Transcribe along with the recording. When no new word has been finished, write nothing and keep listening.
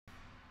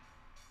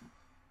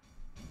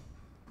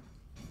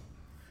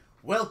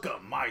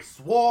Welcome, my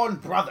sworn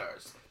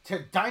brothers, to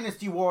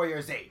Dynasty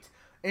Warriors 8.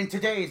 In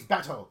today's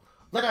battle,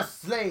 let us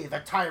slay the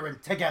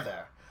tyrant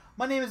together.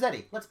 My name is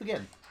Eddie. Let's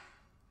begin.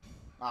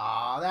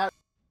 I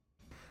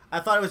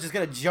thought I was just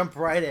going to jump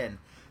right in.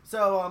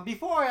 So,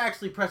 before I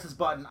actually press this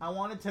button, I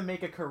wanted to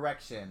make a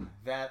correction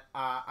that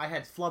I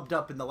had flubbed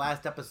up in the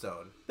last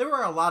episode. There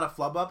were a lot of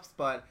flub ups,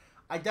 but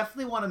I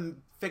definitely want to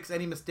fix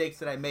any mistakes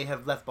that I may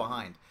have left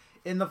behind.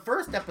 In the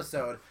first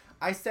episode,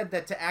 I said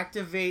that to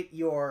activate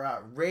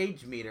your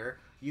rage meter,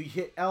 you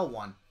hit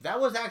L1. That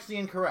was actually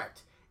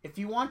incorrect. If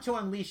you want to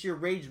unleash your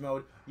rage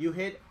mode, you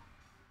hit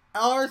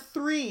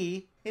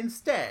R3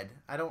 instead.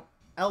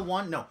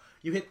 L1? No.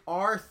 You hit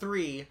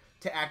R3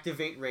 to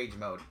activate rage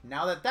mode.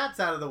 Now that that's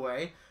out of the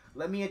way,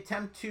 let me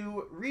attempt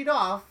to read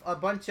off a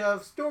bunch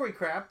of story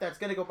crap that's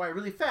going to go by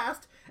really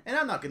fast, and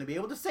I'm not going to be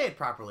able to say it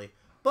properly.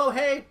 But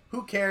hey,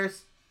 who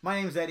cares? My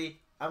name's Eddie.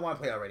 I want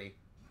to play already.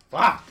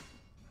 Fuck!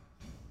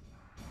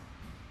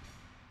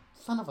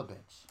 Son of a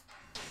bitch.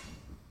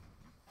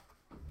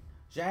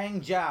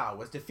 Zhang Jiao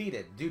was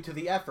defeated due to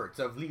the efforts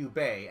of Liu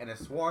Bei and his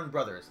sworn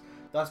brothers,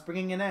 thus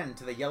bringing an end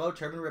to the Yellow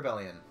Turban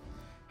Rebellion.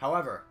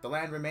 However, the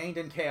land remained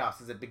in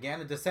chaos as it began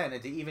to descend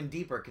into even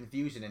deeper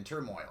confusion and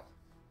turmoil.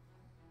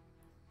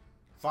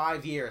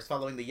 5 years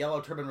following the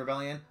Yellow Turban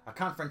Rebellion, a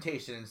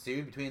confrontation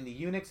ensued between the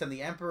eunuchs and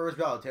the emperor's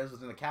relatives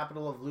within the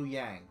capital of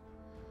Luoyang.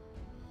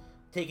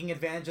 Taking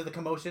advantage of the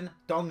commotion,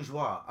 Dong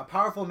Zhuo, a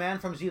powerful man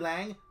from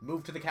Zhilang,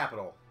 moved to the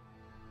capital.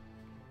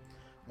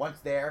 Once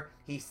there,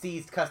 he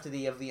seized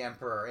custody of the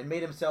emperor and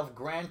made himself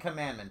Grand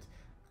Commandant,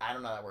 I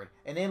don't know that word,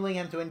 enabling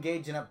him to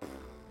engage in a...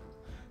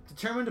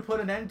 Determined to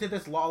put an end to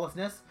this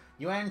lawlessness,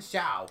 Yuan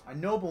Shao, a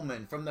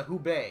nobleman from the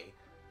Hubei,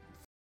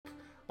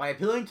 by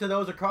appealing to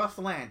those across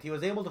the land, he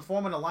was able to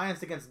form an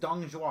alliance against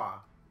Dong Zhuo.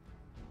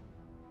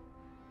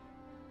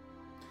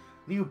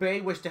 Liu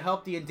Bei wished to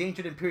help the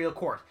endangered imperial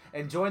court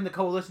and joined the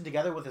coalition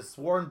together with his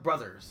sworn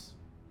brothers.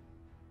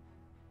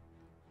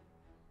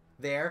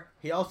 There,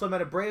 he also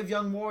met a brave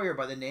young warrior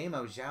by the name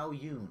of Zhao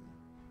Yun.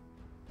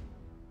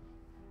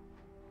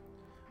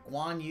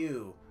 Guan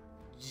Yu,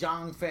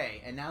 Zhang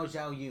Fei, and now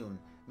Zhao Yun.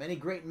 Many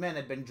great men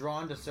had been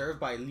drawn to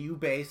serve by Liu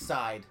Bei's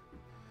side.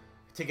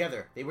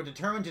 Together, they were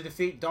determined to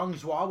defeat Dong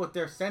Zhuo with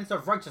their sense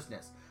of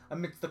righteousness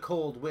amidst the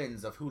cold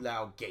winds of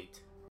Hulao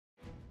Gate.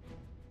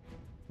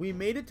 We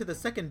made it to the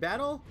second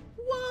battle?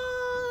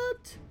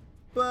 What?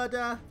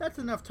 But, that's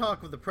enough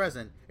talk of the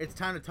present. It's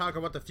time to talk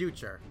about the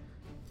future.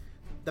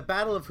 The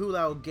Battle of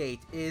Hulao Gate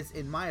is,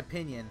 in my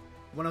opinion,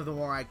 one of the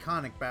more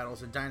iconic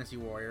battles in Dynasty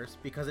Warriors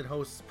because it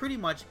hosts pretty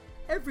much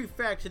every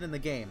faction in the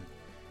game,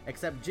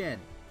 except Jin,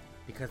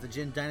 because the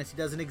Jin Dynasty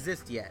doesn't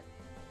exist yet.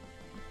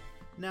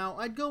 Now,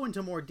 I'd go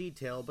into more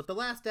detail, but the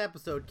last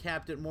episode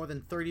capped at more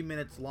than 30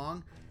 minutes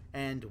long,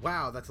 and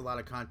wow, that's a lot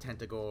of content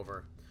to go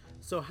over.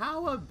 So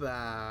how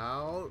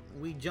about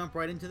we jump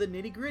right into the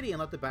nitty-gritty and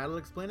let the battle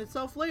explain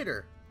itself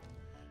later?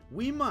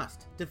 We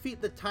must defeat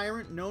the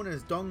tyrant known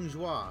as Dong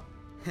Zhuo.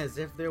 As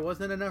if there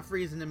wasn't enough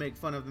reason to make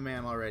fun of the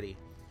man already.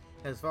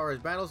 As far as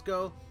battles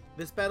go,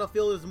 this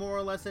battlefield is more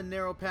or less a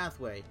narrow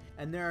pathway,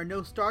 and there are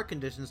no start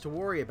conditions to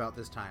worry about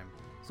this time.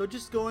 So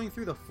just going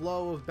through the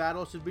flow of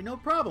battle should be no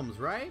problems,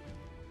 right?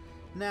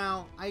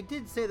 Now, I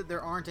did say that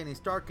there aren't any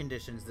start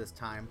conditions this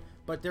time,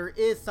 but there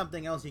is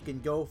something else you can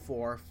go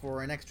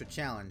for an extra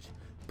challenge.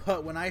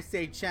 But when I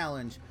say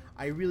challenge,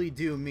 I really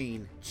do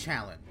mean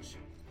challenge.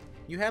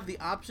 You have the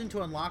option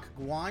to unlock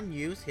Guan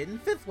Yu's hidden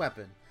 5th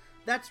weapon.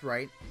 That's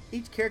right,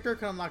 each character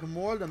can unlock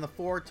more than the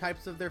 4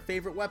 types of their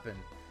favorite weapon,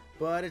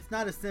 but it's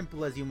not as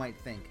simple as you might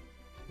think.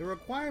 The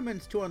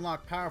requirements to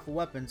unlock powerful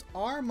weapons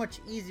are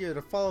much easier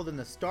to follow than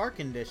the star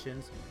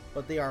conditions,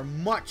 but they are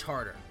much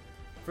harder.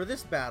 For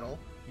this battle,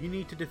 you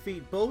need to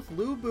defeat both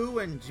Lu Bu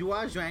and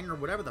Zhua Zhuang, or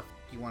whatever the f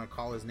you want to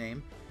call his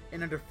name,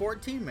 in under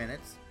 14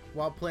 minutes,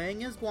 while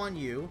playing as Guan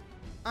Yu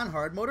on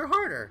hard mode or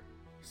harder.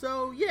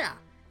 So yeah,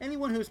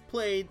 anyone who's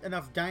played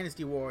enough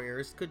Dynasty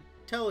Warriors could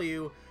tell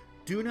you,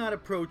 do not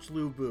approach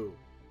Lu Bu.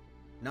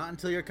 Not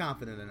until you're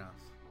confident enough.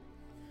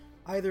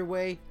 Either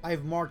way,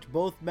 I've marked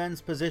both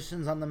men's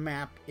positions on the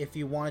map if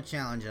you want to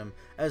challenge them,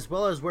 as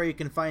well as where you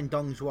can find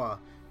Dong Zhuo.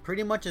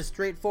 Pretty much as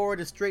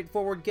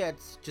straightforward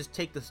gets. Just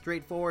take the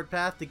straightforward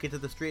path to get to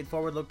the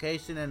straightforward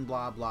location and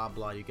blah blah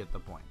blah, you get the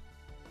point.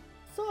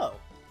 So,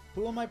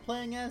 who am I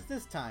playing as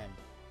this time?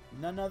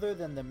 None other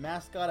than the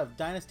mascot of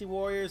Dynasty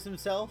Warriors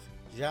himself,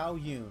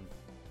 Zhao Yun.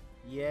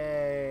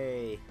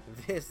 Yay,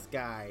 this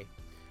guy.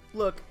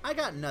 Look, I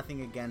got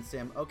nothing against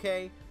him,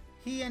 okay?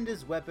 He and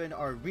his weapon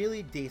are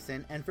really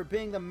decent, and for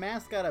being the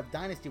mascot of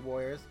Dynasty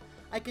Warriors,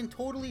 I can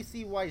totally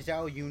see why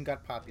Zhao Yun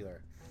got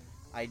popular.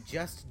 I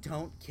just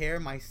don't care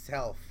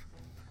myself.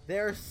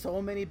 There are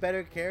so many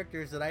better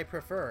characters that I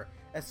prefer,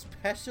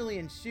 especially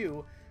in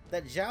Shu,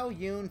 that Zhao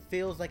Yun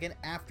feels like an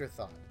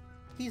afterthought.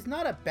 He's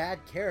not a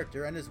bad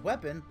character, and his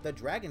weapon, the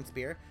Dragon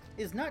Spear,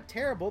 is not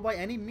terrible by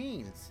any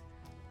means.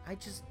 I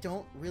just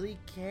don't really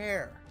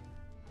care.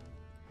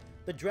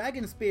 The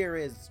Dragon Spear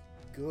is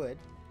good.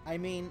 I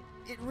mean,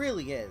 it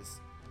really is.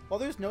 While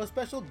there's no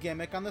special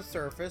gimmick on the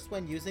surface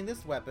when using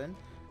this weapon,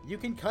 You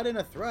can cut in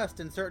a thrust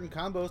in certain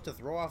combos to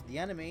throw off the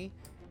enemy,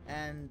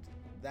 and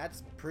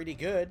that's pretty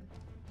good.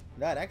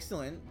 Not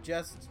excellent,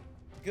 just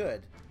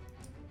good.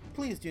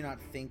 Please do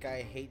not think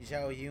I hate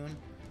Zhao Yun,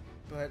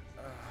 but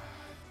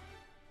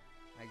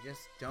I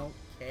just don't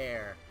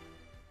care.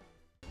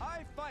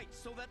 I fight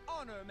so that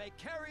honor may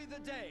carry the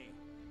day.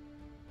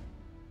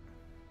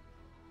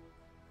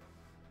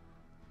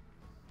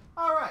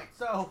 Alright,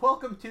 so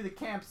welcome to the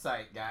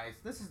campsite, guys.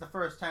 This is the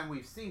first time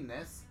we've seen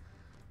this,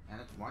 and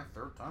it's my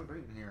third time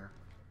being here.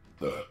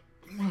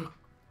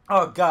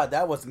 Oh god,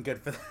 that wasn't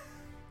good for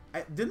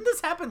didn't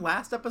this happen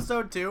last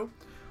episode too?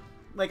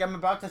 Like, I'm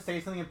about to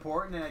say something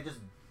important and I just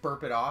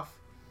burp it off.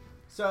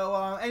 So,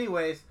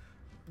 anyways,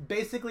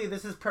 basically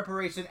this is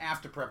preparation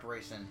after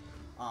preparation.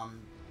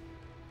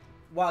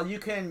 While you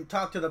can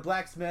talk to the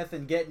blacksmith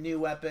and get new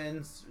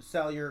weapons,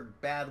 sell your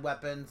bad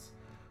weapons,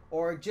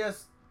 or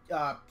just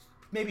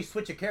maybe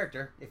switch a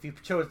character if you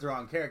chose the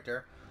wrong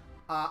character,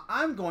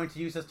 I'm going to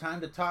use this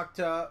time to talk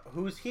to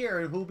who's here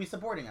and who will be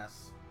supporting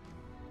us.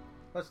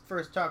 Let's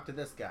first talk to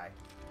this guy.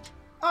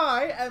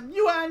 I am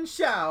Yuan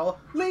Shao,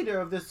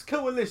 leader of this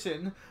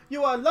coalition.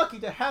 You are lucky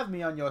to have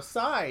me on your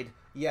side.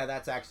 Yeah,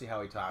 that's actually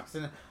how he talks.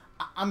 And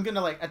I'm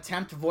gonna like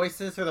attempt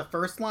voices for the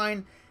first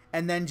line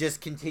and then just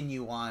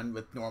continue on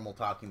with normal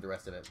talking the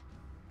rest of it.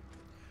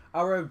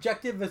 Our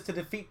objective is to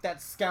defeat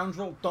that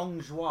scoundrel Dong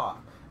Zhuo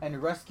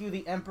and rescue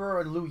the Emperor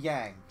and Liu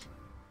Yang.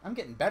 I'm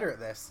getting better at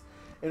this.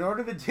 In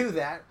order to do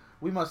that,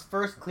 we must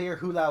first clear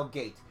Hulao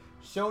Gate.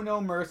 Show no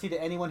mercy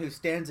to anyone who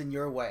stands in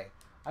your way.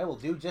 I will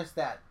do just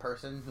that,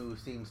 person who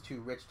seems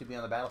too rich to be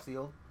on the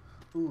battlefield.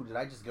 Ooh, did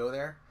I just go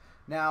there?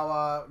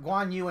 Now,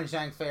 Guan Yu and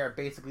Zhang Fei are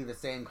basically the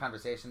same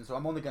conversation, so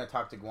I'm only going to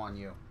talk to Guan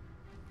Yu.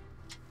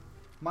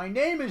 My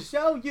name is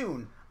Zhao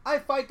Yun. I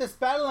fight this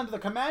battle under the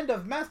command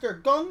of Master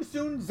Gong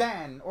Sun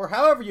Zan, or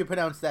however you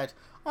pronounce that.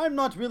 I'm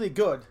not really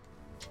good.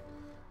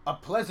 A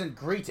pleasant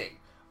greeting.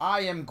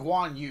 I am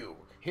Guan Yu,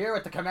 here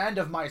at the command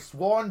of my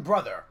sworn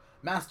brother,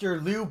 Master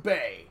Liu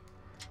Bei.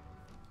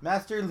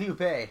 Master Liu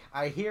Bei,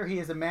 I hear he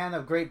is a man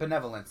of great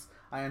benevolence.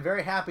 I am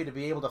very happy to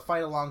be able to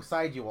fight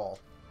alongside you all.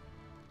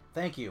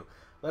 Thank you.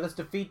 Let us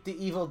defeat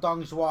the evil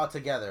Dong Zhuo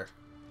together.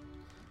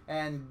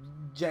 And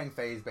Zhang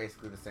Fei is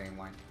basically the same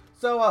line.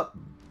 So,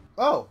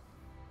 oh!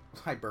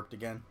 I burped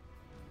again.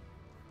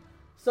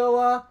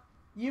 So,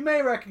 you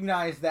may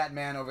recognize that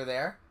man over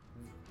there.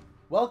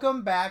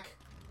 Welcome back,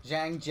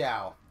 Zhang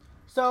Jiao.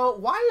 So,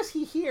 why is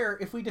he here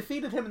if we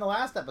defeated him in the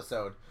last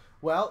episode?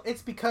 Well,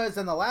 it's because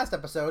in the last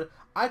episode,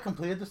 I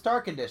completed the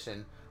star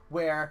condition,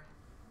 where,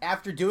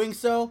 after doing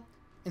so,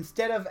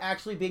 instead of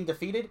actually being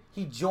defeated,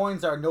 he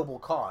joins our noble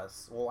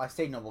cause. Well, I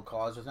say noble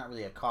cause, there's not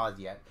really a cause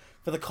yet.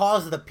 For the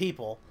cause of the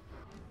people.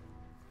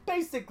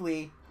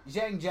 Basically,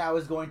 Zhang Jiao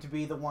is going to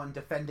be the one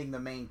defending the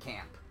main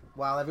camp,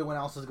 while everyone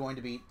else is going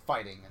to be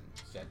fighting and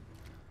shit.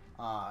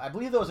 I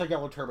believe those are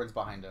yellow turbans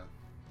behind him.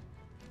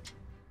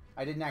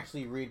 I didn't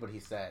actually read what he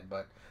said,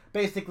 but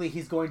basically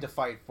he's going to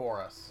fight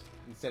for us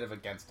instead of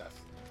against us.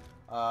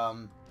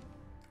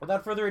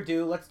 Without further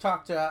ado, let's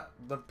talk to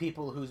the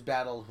people whose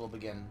battles will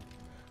begin.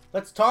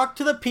 Let's talk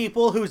to the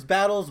people whose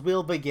battles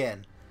will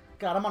begin.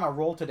 God, I'm on a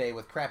roll today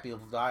with crappy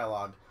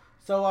dialogue.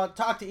 So,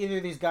 talk to either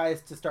of these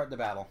guys to start the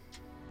battle.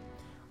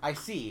 I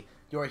see.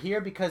 You're here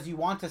because you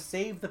want to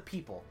save the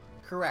people.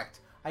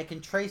 Correct. I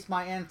can trace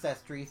my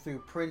ancestry through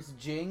Prince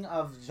Jing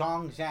of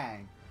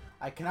Zhongzhang.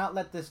 I cannot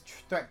let this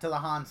threat to the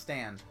Han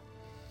stand.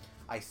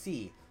 I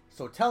see.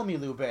 So tell me,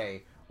 Liu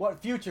Bei,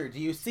 what future do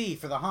you see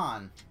for the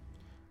Han?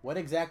 What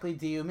exactly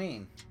do you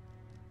mean?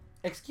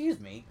 Excuse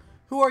me,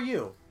 who are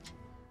you?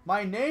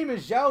 My name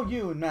is Zhao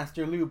Yun,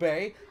 Master Liu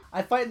Bei.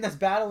 I fight in this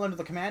battle under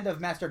the command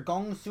of Master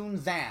Gong Sun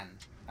Zan.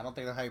 I don't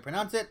think that's how you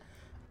pronounce it.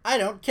 I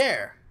don't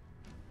care.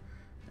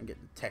 I'm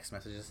getting text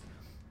messages.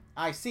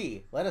 I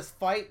see. Let us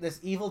fight this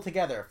evil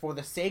together for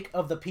the sake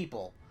of the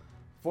people.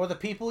 For the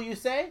people, you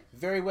say?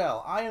 Very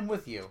well. I am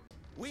with you.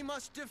 We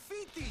must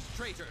defeat these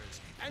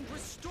traitors and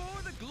restore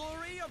the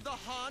glory of the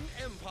Han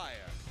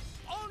Empire.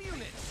 All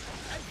units,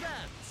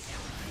 advance!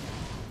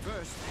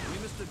 First, we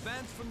must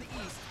advance from the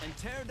east and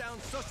tear down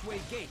Sushui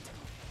Gate.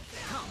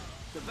 Come,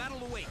 the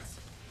battle awaits.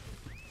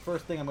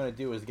 First thing I'm going to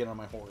do is get on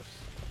my horse.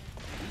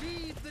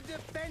 Leave the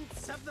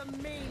defense of the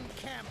main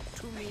camp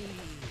to me.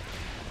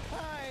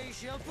 I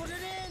shall put an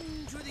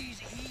end to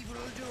these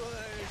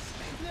evildoers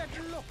that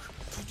look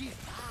to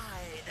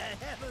defy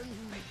the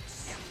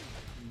heavens.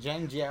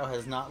 Zhang Jiao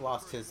has not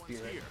lost his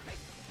spirit.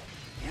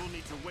 We'll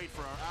need to wait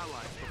for our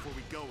allies before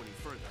we go any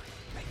further.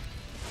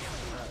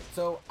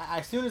 So,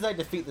 as soon as I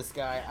defeat this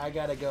guy, I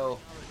gotta go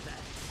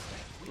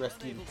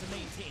rescue.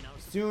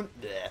 Soon.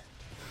 Bleh.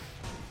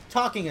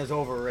 Talking is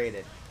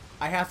overrated.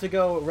 I have to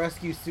go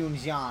rescue Sun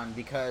Jian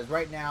because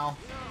right now.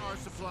 Our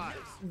supplies.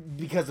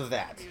 Because of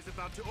that. He is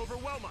about to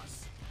overwhelm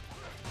us.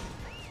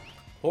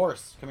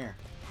 Horse, come here.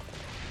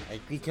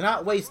 We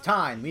cannot waste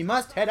time. We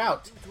must head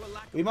out.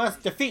 We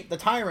must defeat the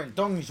tyrant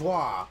Dong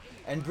Zhuo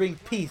and bring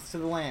peace to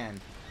the land.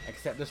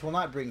 Except this will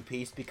not bring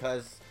peace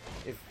because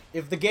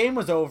if the game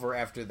was over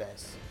after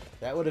this,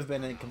 that would have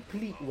been a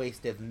complete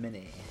waste of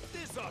money.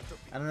 This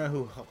I don't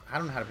know how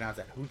to pronounce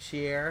that.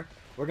 Huchier.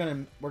 We're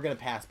gonna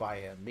pass by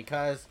him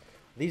because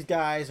these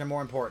guys are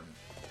more important.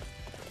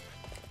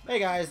 Hey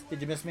guys,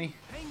 did you miss me?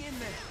 Hang in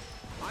there.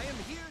 I am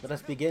here. Let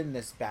us begin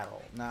this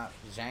battle. Not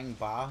Zhang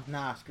Ba.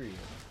 Nah, screw you.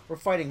 We're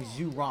fighting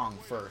Zhu Rong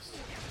first.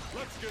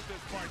 Let's get this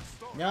fight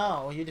started.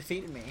 No, you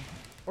defeated me.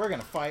 We're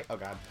gonna fight. Oh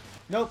god.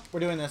 Nope, we're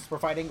doing this. We're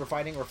fighting, we're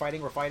fighting, we're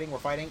fighting, we're fighting, we're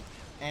fighting.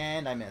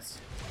 And I miss.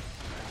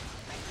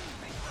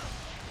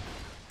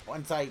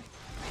 Once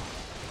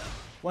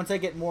I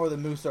get more of the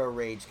Muso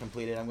Rage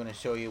completed, I'm gonna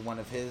show you one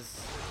of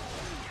his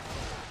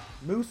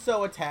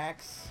Muso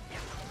attacks.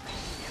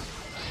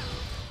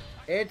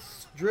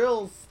 It's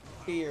Drill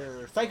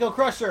Spear. Psycho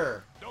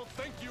Crusher! Don't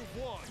think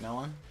you've won. No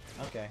one?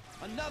 Okay.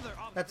 Another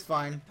That's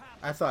fine.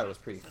 I thought it was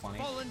pretty funny.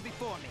 fallen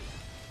before me.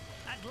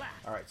 At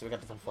last, Alright, so we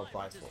got the full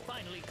supplies is full.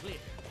 finally clear.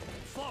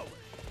 Forward.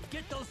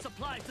 Get those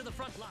supplies to the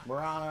front line. We're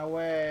on our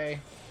way.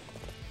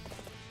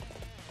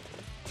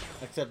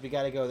 Except we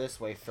gotta go this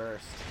way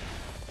first.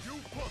 You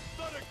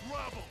pathetic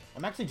rabble.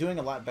 I'm actually doing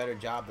a lot better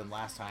job than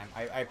last time.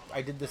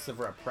 I did this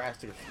for a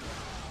practice.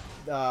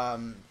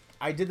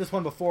 I did this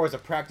one before as a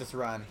practice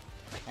run,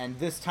 and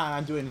this time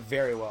I'm doing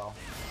very well.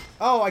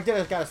 Oh, I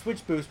got a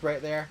switch boost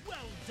right there. Well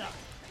done.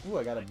 Ooh,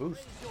 I got a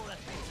boost. Raise your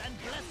efforts and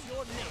bless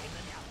your name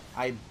and house.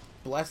 I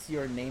bless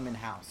your name and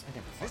house. I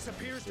never This fucking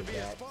appears to understood be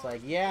a that. spot. It's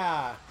like,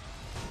 yeah,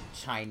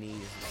 Chinese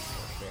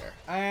warfare.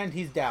 And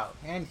he's out.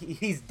 And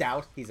he's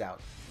out. He's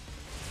out.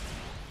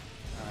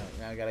 Alright,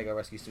 now I gotta go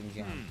rescue Sun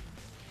Jian.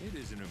 It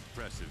is an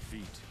impressive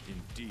feat,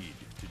 indeed,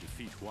 to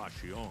defeat Hua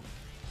Xiong.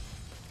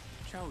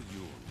 Zhao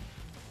Yun.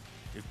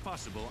 If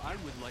possible, I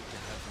would like to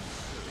have him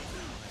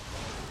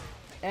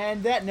serve.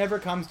 And that never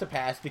comes to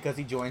pass because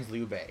he joins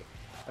Liu Bei.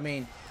 I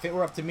mean, if it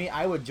were up to me,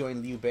 I would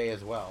join Liu Bei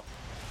as well.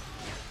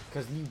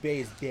 Because Liu Bei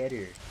is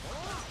better.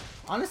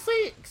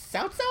 Honestly,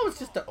 Cao Cao is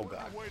just a... Oh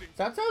god.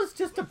 Cao Cao is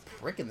just a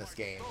prick in this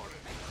game.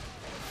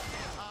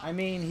 I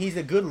mean, he's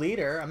a good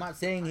leader. I'm not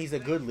saying he's a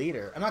good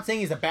leader. I'm not saying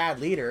he's a bad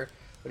leader,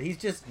 but he's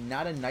just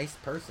not a nice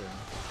person.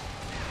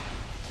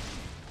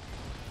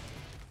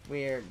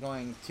 We're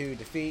going to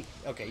defeat...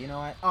 Okay, you know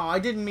what? Oh, I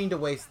didn't mean to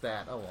waste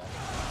that. Oh well.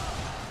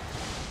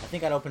 I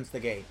think that opens the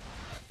gate.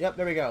 Yep,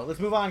 there we go. Let's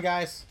move on,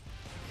 guys.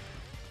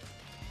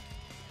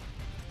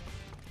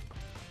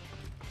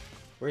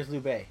 Where's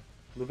Liu Bei?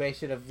 Liu Bei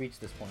should have reached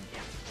this point.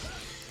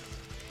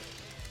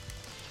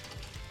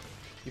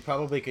 You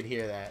probably could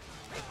hear that.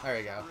 There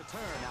we go.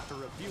 Return after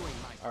reviewing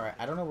my. Alright,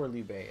 I don't know where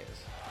Liu Bei is.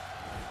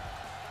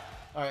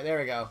 Alright, there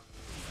we go.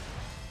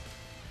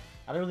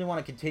 I don't really want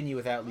to continue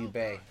without Liu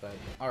Bei, but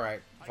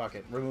alright, fuck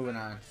it. We're moving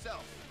on.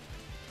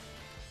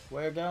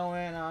 We're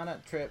going on a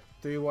trip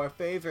through our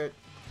favorite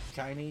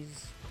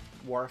Chinese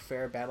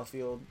warfare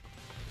battlefield.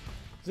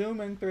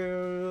 Zooming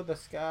through the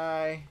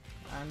sky.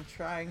 I'm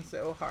trying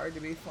so hard to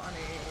be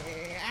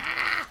funny.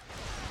 Ah!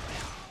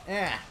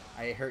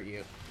 I hurt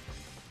you.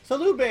 So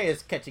Liu Bei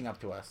is catching up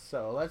to us,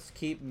 so let's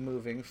keep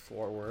moving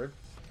forward.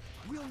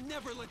 We'll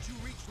never let you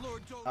reach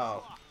Lord Zhou.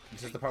 Oh,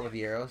 this is the part with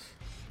the arrows?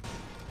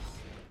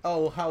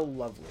 Oh, how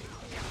lovely.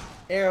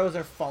 Arrows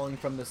are falling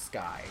from the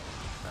sky.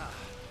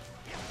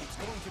 It's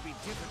going to be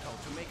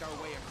difficult to make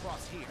our way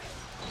across here.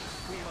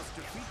 We must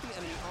defeat the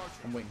enemy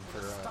archer. I'm waiting for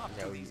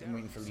Zhao Yun. I'm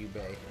waiting for Liu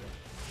Bei.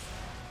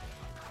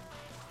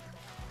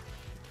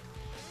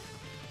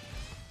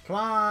 Come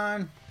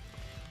on!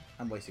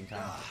 I'm wasting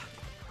time.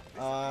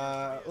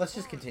 Let's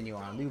just continue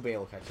on. Liu Bei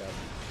will catch up.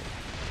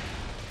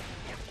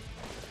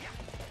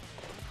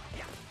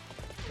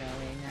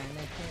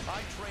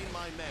 I train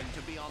my men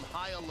to be on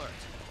high alert.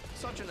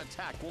 Such an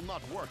attack will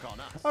not work on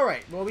us.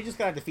 Alright, well we just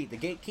gotta defeat the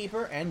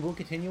gatekeeper and we'll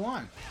continue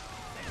on.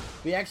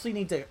 We actually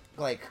need to,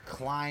 like,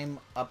 climb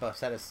up a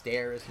set of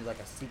stairs to, like,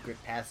 a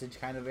secret passage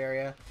kind of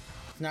area.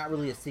 It's not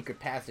really a secret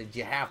passage,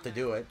 you have to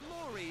do it.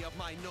 Glory of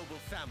my noble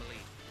family.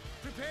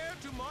 Prepare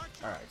to march.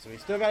 Alright, so we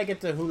still gotta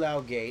get to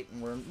Hulao Gate,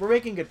 and we're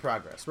making good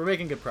progress. We're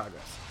making good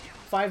progress.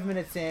 5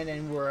 minutes in,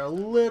 and we're a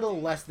little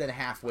less than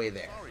halfway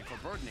there. Sorry for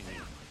burdening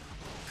you.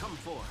 Come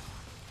forth.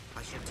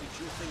 I shall teach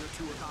you a thing or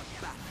two about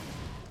battle.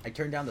 I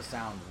turned down the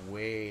sound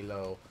way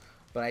low,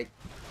 but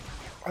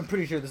I'm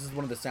pretty sure this is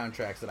one of the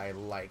soundtracks that I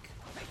like.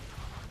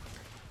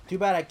 Too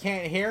bad I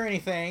can't hear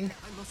anything.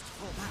 I must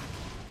fall back.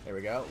 There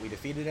we go. We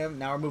defeated him.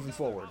 Now we're moving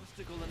forward.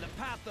 Obstacle in the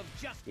path of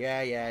justice.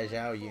 Yeah,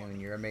 Zhao Yun,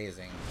 you're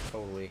amazing.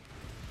 Totally.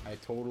 I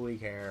totally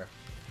care.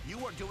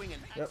 You are doing an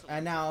Yep, excellent.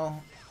 and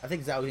now I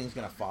think Zhao Yun's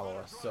gonna follow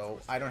us, so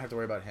I don't have to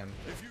worry about him.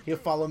 He'll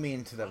follow me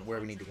into where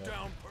we need to go.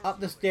 Up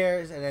the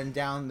stairs and then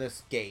down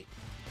this gate.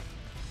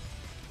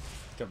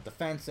 Jump the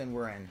fence and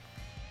we're in.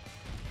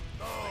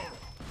 Oh,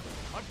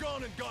 I've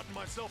gone and gotten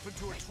myself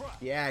into a trap.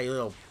 Yeah, you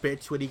little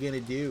bitch, what are you gonna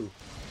do?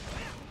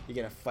 You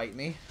gonna fight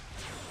me?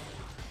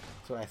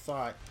 That's what I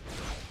thought.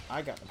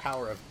 I got the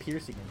power of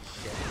piercing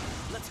and shit.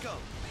 Let's go.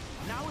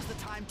 Now is the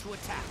time to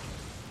attack.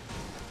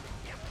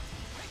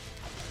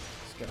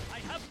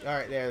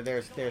 Alright,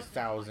 there's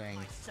Cao Zing.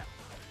 Myself.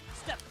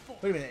 Step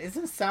forward. Wait a minute,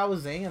 isn't Cao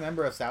Zing a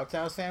member of Cao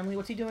Cao's family?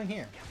 What's he doing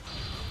here?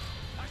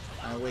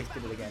 I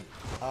wasted it again.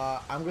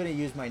 I'm gonna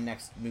use my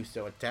next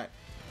Muso attack.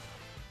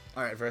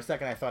 Alright, for a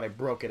second I thought I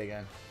broke it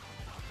again.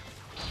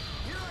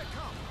 Here I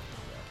come.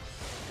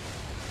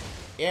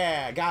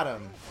 Yeah, got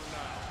him.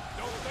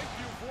 Don't think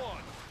you've won.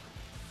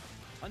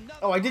 Another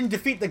Oh, I didn't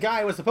defeat the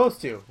guy I was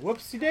supposed to.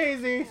 Whoopsie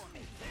daisy.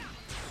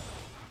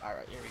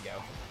 Alright, here we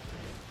go.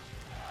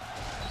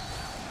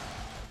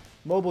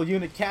 Mobile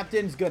unit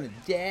captain's gonna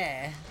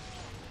die.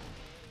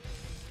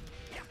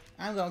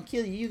 I'm gonna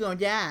kill you, you gonna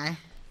die.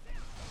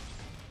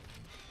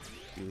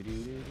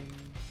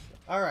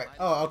 Alright,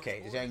 oh,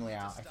 okay, Zhang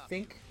Liao. I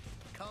think,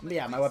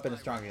 yeah, my weapon is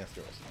strong against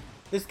yours.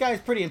 This guy's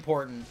pretty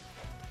important.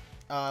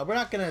 We're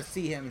not gonna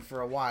see him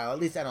for a while, at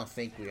least I don't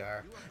think we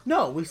are.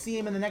 No, we see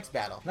him in the next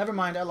battle. Never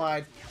mind, I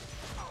lied.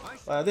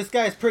 This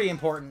guy's pretty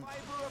important,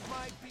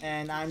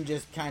 and I'm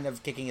just kind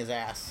of kicking his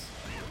ass.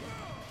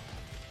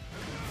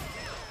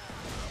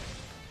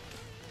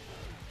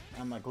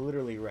 I'm like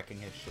literally wrecking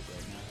his shit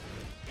right now.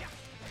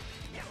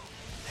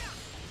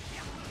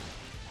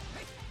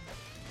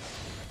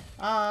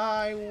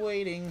 I'm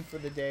waiting for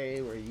the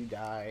day where you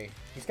die.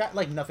 He's got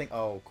like nothing.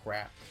 Oh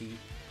crap.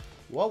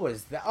 What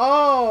was that?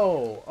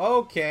 Oh,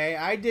 okay.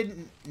 I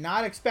did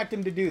not expect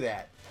him to do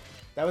that.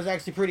 That was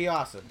actually pretty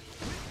awesome.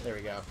 There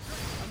we go.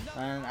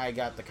 And I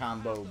got the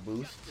combo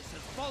boost,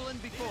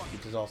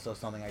 which is also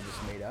something I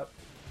just made up.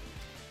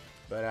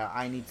 But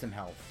I need some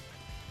health.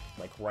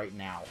 Like right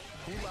now.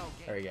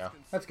 There we go.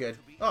 That's good.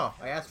 Oh,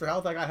 I asked for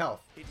health, I got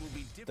health.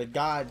 The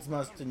gods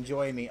must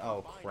enjoy me.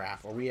 Oh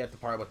crap. Are we at the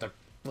part with the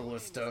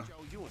ballista?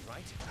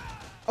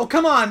 Oh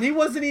come on! He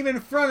wasn't even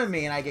in front of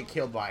me and I get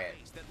killed by it.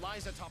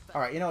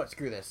 Alright, you know what?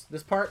 Screw this.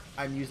 This part,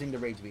 I'm using the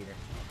Rage Beater.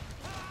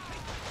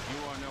 You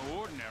are no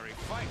ordinary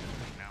fighter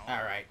now.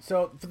 Alright,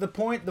 so for the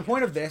point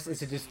of this is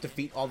to just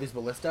defeat all these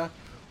ballista,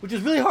 which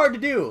is really hard to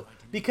do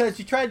because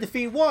you try to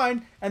defeat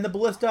one and the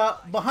ballista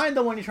behind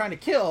the one you're trying to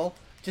kill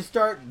just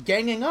start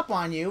ganging up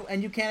on you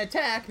and you can't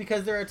attack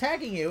because they're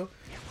attacking you,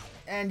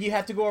 and you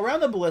have to go around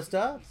the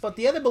ballista, but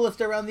the other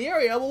ballista around the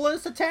area will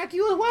just attack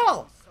you as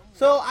well.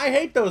 So I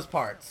hate those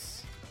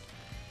parts.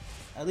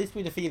 At least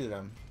we defeated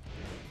them.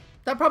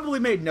 That probably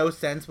made no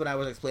sense when I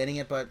was explaining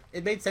it, but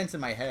it made sense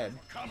in my head.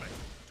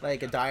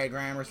 Like a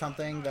diagram or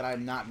something that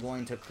I'm not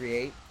going to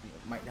create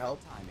might help.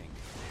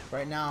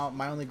 Right now,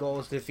 my only goal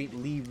is to defeat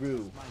Li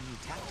Ru.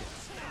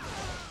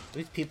 Are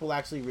these people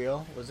actually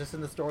real? Was this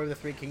in the story of the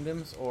Three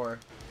Kingdoms, or...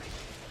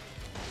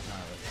 No,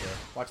 let's see.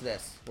 Watch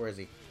this. Where is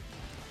he?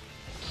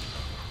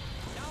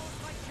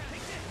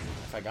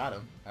 If I got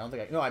him. I don't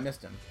think I... No, I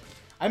missed him.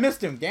 I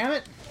missed him, damn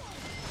it!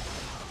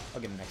 I'll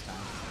get him next time.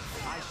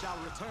 I shall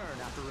return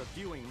after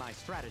reviewing my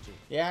strategy.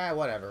 Yeah,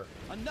 whatever.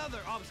 Another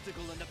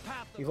obstacle in the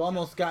path of You've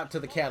almost got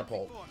to the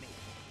catapult.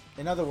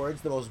 In other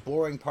words, the most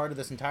boring part of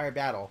this entire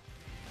battle.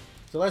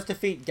 So let's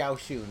defeat Gao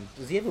Shun.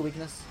 Does he have a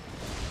weakness?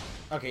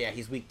 Okay, yeah,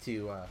 he's weak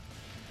to,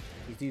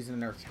 he's using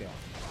an earth skill.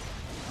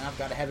 And I've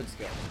got a heaven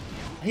skill.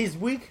 He's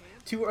weak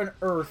to an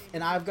earth,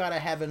 and I've got a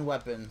heaven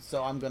weapon,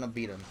 so I'm gonna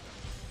beat him.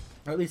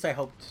 Or at least I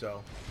hope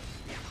so.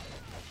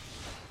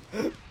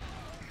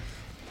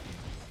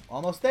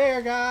 Almost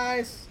there,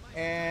 guys!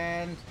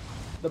 And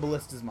the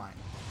ballista's mine.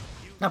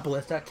 Not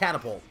ballista,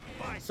 catapult.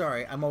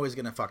 Sorry, I'm always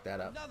gonna fuck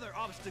that up. another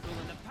obstacle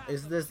in the path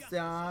Is of this the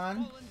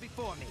on? fallen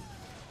before me.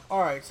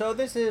 Alright, so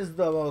this is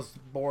the most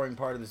boring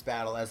part of this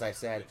battle, as I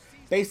said.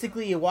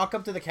 Basically, you walk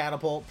up to the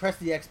catapult, press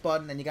the X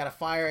button, and you gotta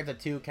fire at the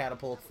two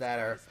catapults that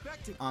are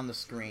on the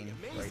screen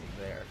right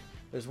there.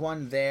 There's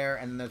one there,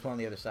 and then there's one on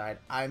the other side.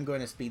 I'm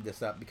going to speed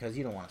this up because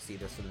you don't want to see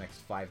this for the next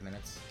 5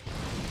 minutes.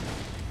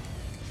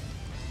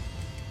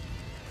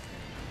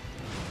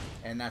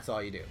 And that's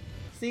all you do.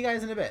 See you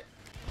guys in a bit.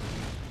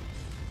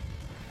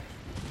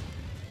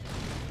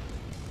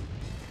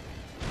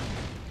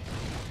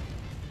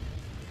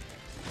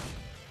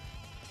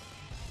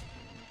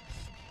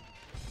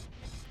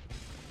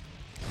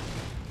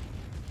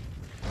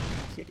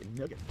 Chicken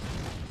nugget.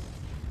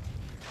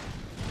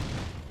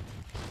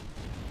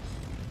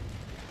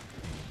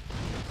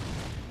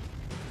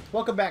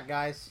 Welcome back,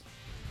 guys.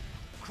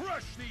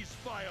 Crush these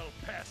vile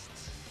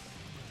pests!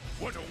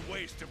 What a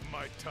waste of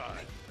my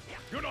time.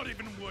 You're not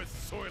even worth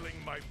soiling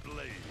my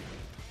blade.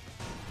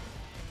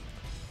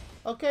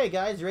 Okay,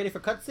 guys, you ready for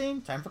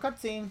cutscene? Time for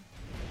cutscene.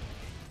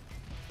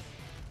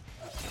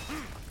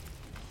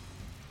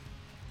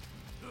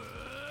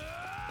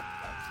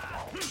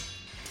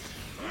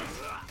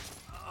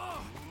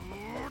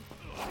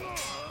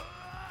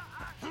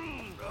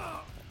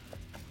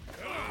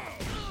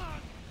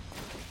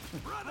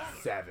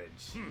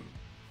 Savage.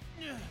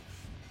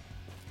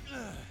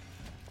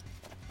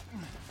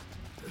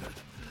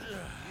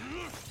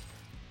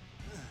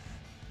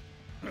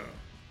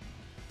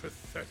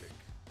 Pathetic.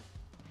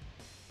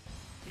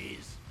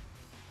 He's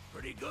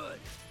pretty good.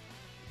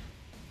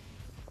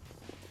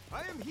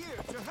 I am here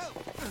to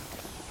help.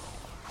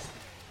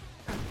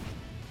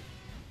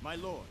 My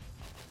lord,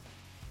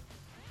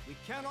 we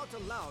cannot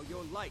allow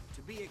your light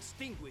to be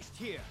extinguished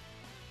here.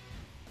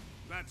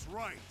 That's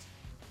right.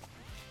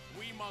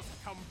 We must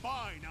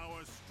combine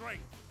our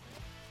strength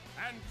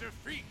and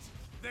defeat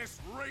this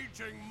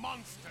raging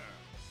monster.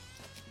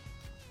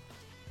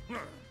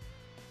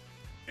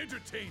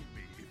 Entertain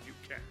me if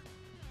can.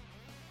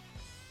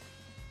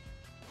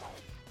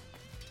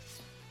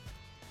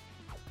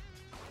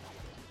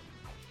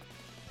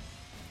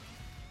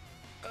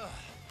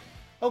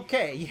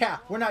 Okay, yeah,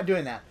 we're not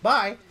doing that.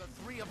 Bye. The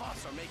three of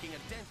us are making a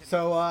dent in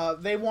So,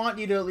 they want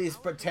you to at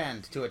least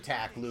pretend to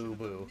attack Lu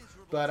Bu.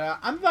 But,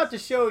 I'm about to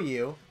show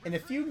you, in a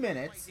few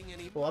minutes,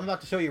 well, I'm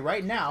about to show you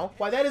right now,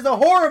 why that is a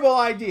horrible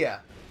idea.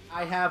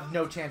 I have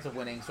no chance of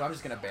winning, so I'm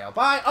just gonna bail.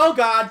 Bye! Oh,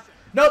 God!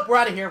 Nope, we're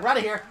out of here, we're out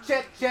of here!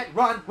 Shit, shit,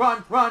 run,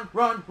 run, run,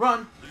 run,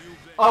 run!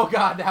 Oh,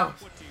 God, that was...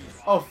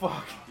 Oh,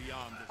 fuck.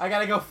 I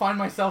gotta go find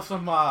myself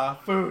some,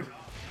 food.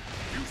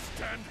 You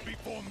stand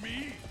before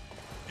me?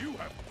 You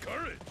have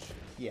courage.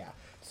 Yeah.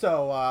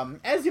 So,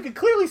 as you can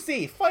clearly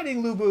see,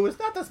 fighting Lu Bu is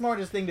not the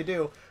smartest thing to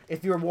do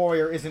if your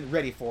warrior isn't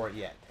ready for it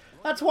yet.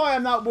 That's why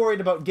I'm not worried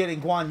about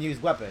getting Guan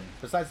Yu's weapon,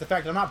 besides the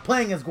fact that I'm not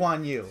playing as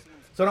Guan Yu,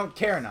 so I don't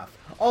care enough.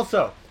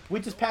 Also, we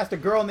just passed a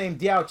girl named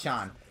Diao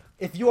Chan.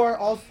 If I am here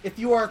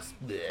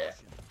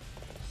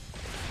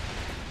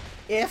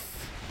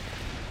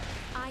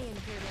to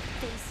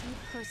face you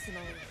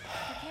personally.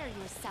 Prepare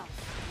yourself.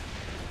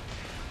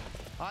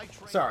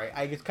 Sorry,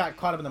 I just got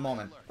caught up in the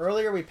moment.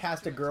 Earlier we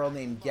passed a girl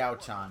named Yao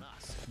Chan.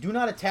 Do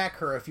not attack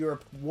her if your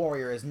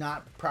warrior is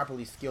not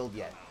properly skilled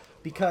yet.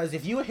 Because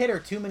if you hit her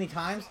too many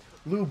times,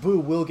 Lu Bu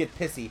will get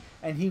pissy,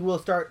 and he will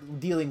start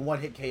dealing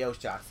one-hit KO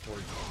shots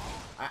towards you.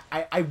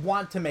 I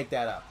want to make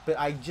that up, but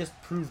I just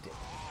proved it,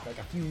 like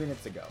a few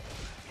minutes ago.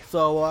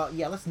 So,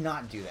 yeah, let's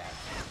not do that.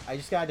 I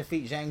just gotta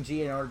defeat Zhang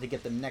Ji in order to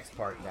get the next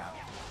part down.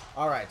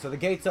 Alright, so the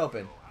gate's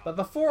open. But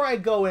before I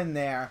go in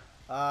there,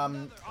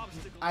 I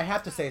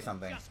have to say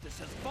something.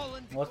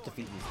 Let's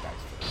defeat these guys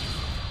first.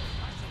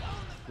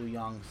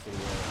 Huyang City.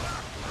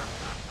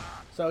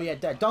 So yeah,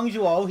 Dong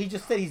Zhuo, he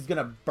just said he's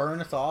gonna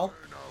burn us all.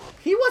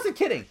 He wasn't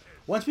kidding.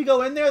 Once we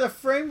go in there, the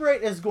frame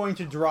rate is going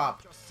to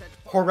drop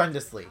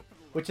horrendously,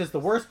 which is the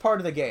worst part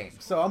of the game.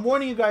 So I'm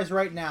warning you guys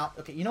right now.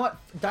 Okay, you know what?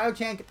 Dio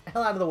Chan, get the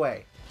hell out of the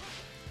way.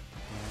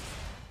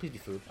 Please be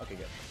food. Okay,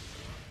 good.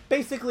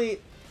 Basically,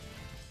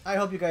 I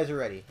hope you guys are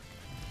ready.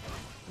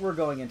 We're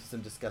going into some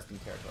disgusting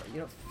territory.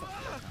 You know, fuck.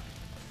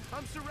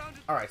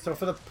 Alright, so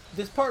for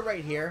this part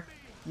right here,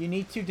 you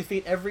need to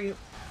defeat every...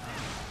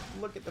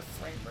 Look at the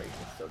frame rate.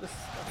 It's so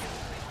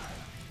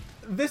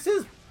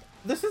disgusting.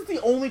 This is the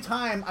only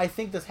time I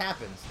think this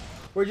happens.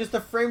 Where just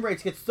the frame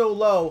rates get so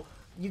low,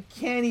 you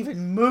can't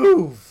even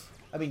move.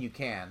 I mean, you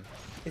can.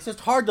 It's just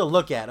hard to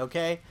look at,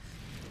 okay?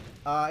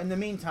 In the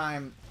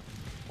meantime,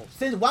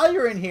 while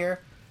you're in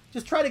here,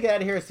 just try to get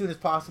out of here as soon as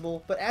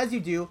possible. But as you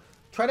do,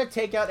 try to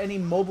take out any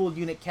mobile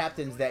unit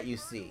captains that you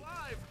see.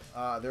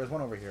 There's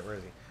one over here. Where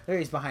is he? There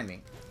he is, behind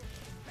me.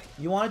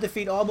 You want to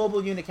defeat all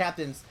mobile unit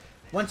captains.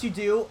 Once you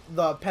do,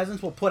 the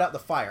peasants will put out the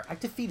fire. I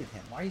defeated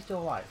him. Why are you still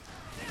alive?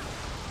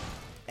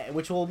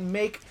 Which will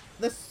make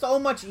this so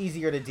much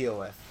easier to deal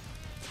with.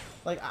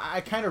 Like,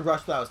 I kind of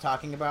rushed what I was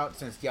talking about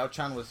since Yao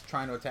Chan was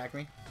trying to attack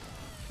me.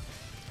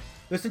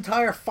 This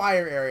entire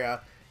fire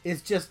area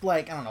is just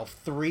like, I don't know,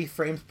 3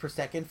 frames per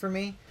second for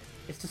me.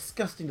 It's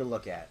disgusting to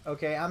look at,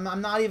 okay? I'm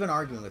not even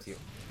arguing with you.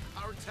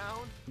 Our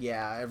town?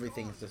 Yeah,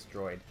 everything's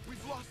destroyed.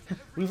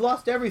 We've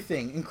lost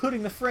everything,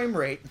 including the frame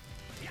rate.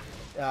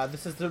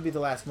 This is to be the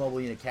last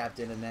mobile unit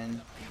captain, and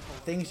then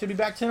things should be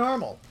back to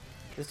normal.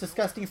 This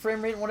disgusting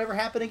frame rate won't ever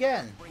happen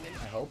again,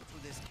 I hope.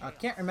 I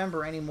can't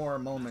remember any more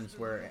moments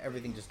where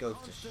everything just goes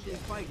to shit.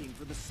 Fighting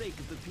for the sake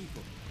of the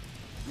people.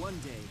 One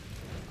day,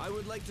 I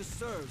would like to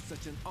serve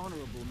such an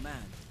honorable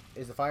man.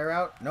 Is the fire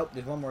out? Nope,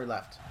 there's one more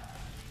left.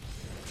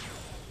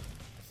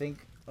 I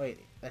think... Wait,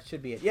 that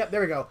should be it. Yep,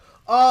 there we go.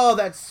 Oh,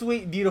 that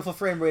sweet, beautiful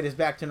frame rate is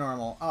back to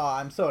normal. Oh,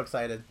 I'm so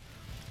excited.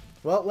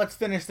 Well, let's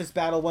finish this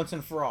battle once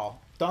and for all.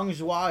 Dong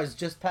Zhuo is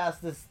just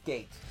past this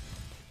gate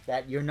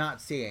that you're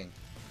not seeing.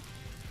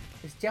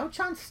 Is Diao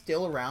Chan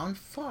still around?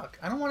 Fuck,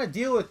 I don't want to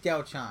deal with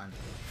Diao Chan.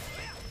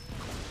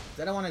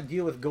 I don't want to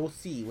deal with Go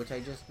Si, which I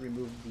just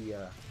removed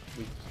the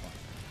weak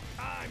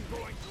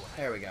point.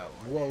 There we go.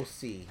 Wo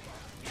Si.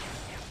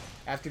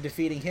 After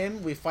defeating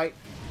him, we fight...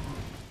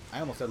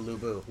 I almost said Lu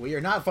Bu. We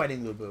are not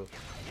fighting Lu Bu.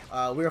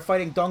 We are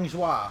fighting Dong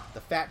Zhuo,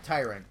 the fat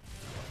tyrant.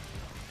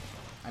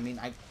 I mean,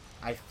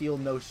 I feel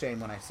no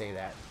shame when I say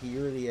that. He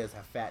really is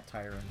a fat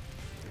tyrant.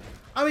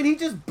 I mean, he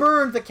just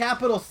burned the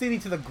capital city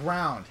to the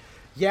ground.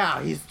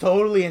 Yeah, he's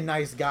totally a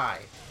nice guy.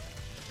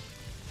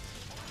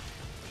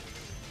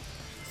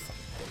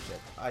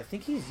 I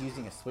think he's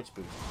using a switch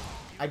boost.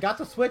 I got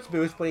the switch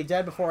boost, but he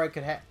died before I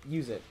could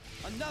use it.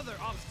 Another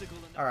obstacle.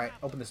 Alright,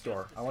 open this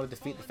door. I want to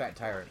defeat the fat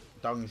tyrant.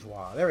 Dong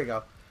Zhuo. There we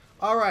go.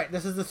 Alright,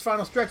 this is the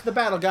final stretch of the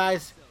battle,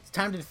 guys. It's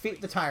time to defeat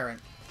the tyrant.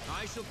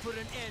 I shall put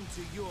an end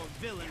to your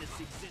villainous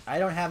existence. I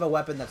don't have a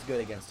weapon that's good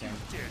against him.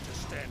 Dare to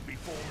stand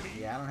before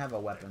me? Yeah, I don't have a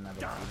weapon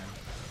that'll beat him.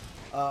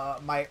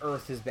 My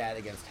earth is bad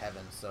against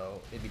heaven,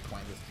 so it'd be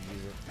pointless to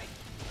use it.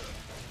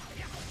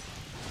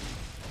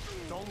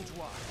 Dong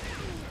Zhuo,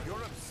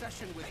 your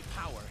obsession with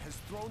power has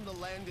thrown the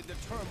land into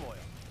turmoil.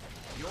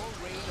 Your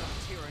reign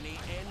of tyranny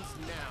ends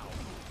now.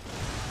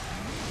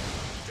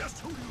 Just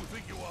who do you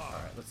think you are?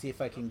 Alright, let's see if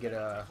I can get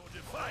a...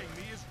 Defying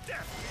me is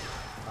death.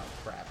 Oh,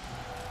 crap.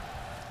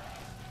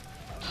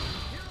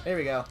 There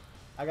we go.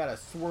 I got a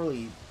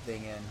swirly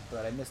thing in,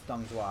 but I missed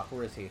Dong Zhuo.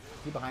 Where is he? Is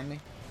he behind me?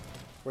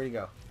 Where'd he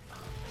go?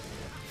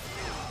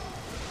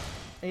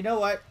 And you know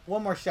what?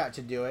 One more shot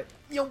should do it.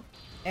 Yo!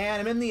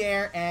 And I'm in the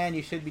air, and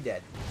you should be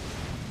dead.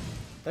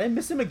 Did I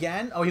miss him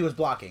again? Oh, he was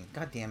blocking.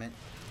 God damn it.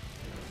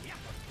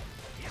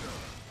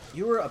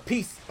 You were a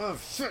piece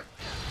of shit.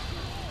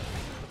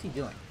 What's he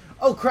doing?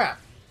 Oh,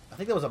 crap. I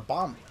think that was a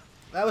bomb.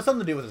 That was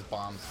something to do with his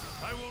bombs.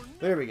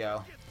 There we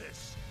go.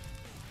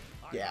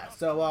 Yeah,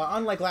 so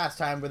unlike last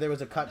time where there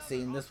was a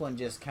cutscene, this one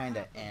just kind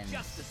of ends.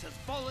 Justice has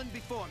fallen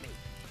before me.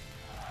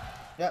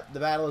 Yep, the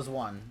battle is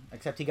won.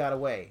 Except he got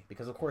away,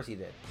 because of course he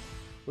did.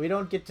 We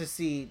don't get to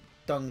see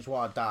Dong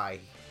Zhuo die.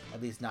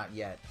 At least not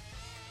yet.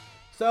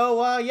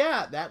 So,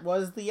 yeah, that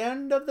was the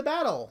end of the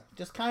battle.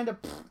 Just kind of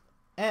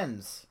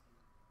ends.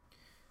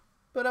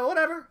 But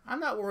whatever. I'm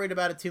not worried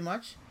about it too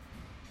much.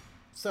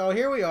 So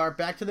here we are,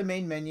 back to the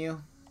main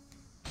menu.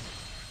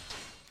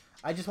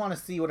 I just want to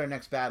see what our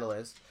next battle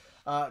is.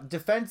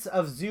 Defense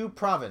of Zhou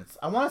Province.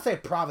 I want to say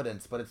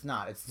Providence, but it's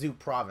not. It's Zhou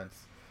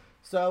Province.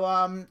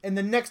 So, in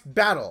the next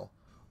battle,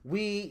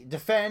 we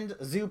defend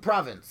Zhou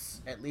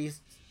Province. At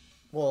least,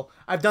 well,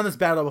 I've done this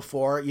battle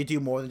before. You do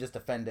more than just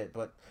defend it,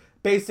 but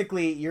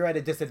basically, you're at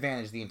a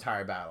disadvantage the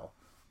entire battle.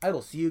 I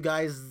will see you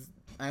guys.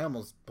 I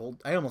almost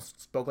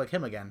spoke like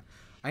him again.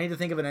 I need to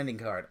think of an ending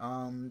card.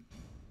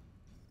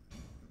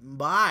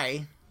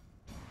 Bye.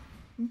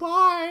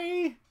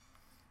 Bye.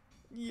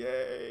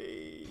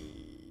 Yay.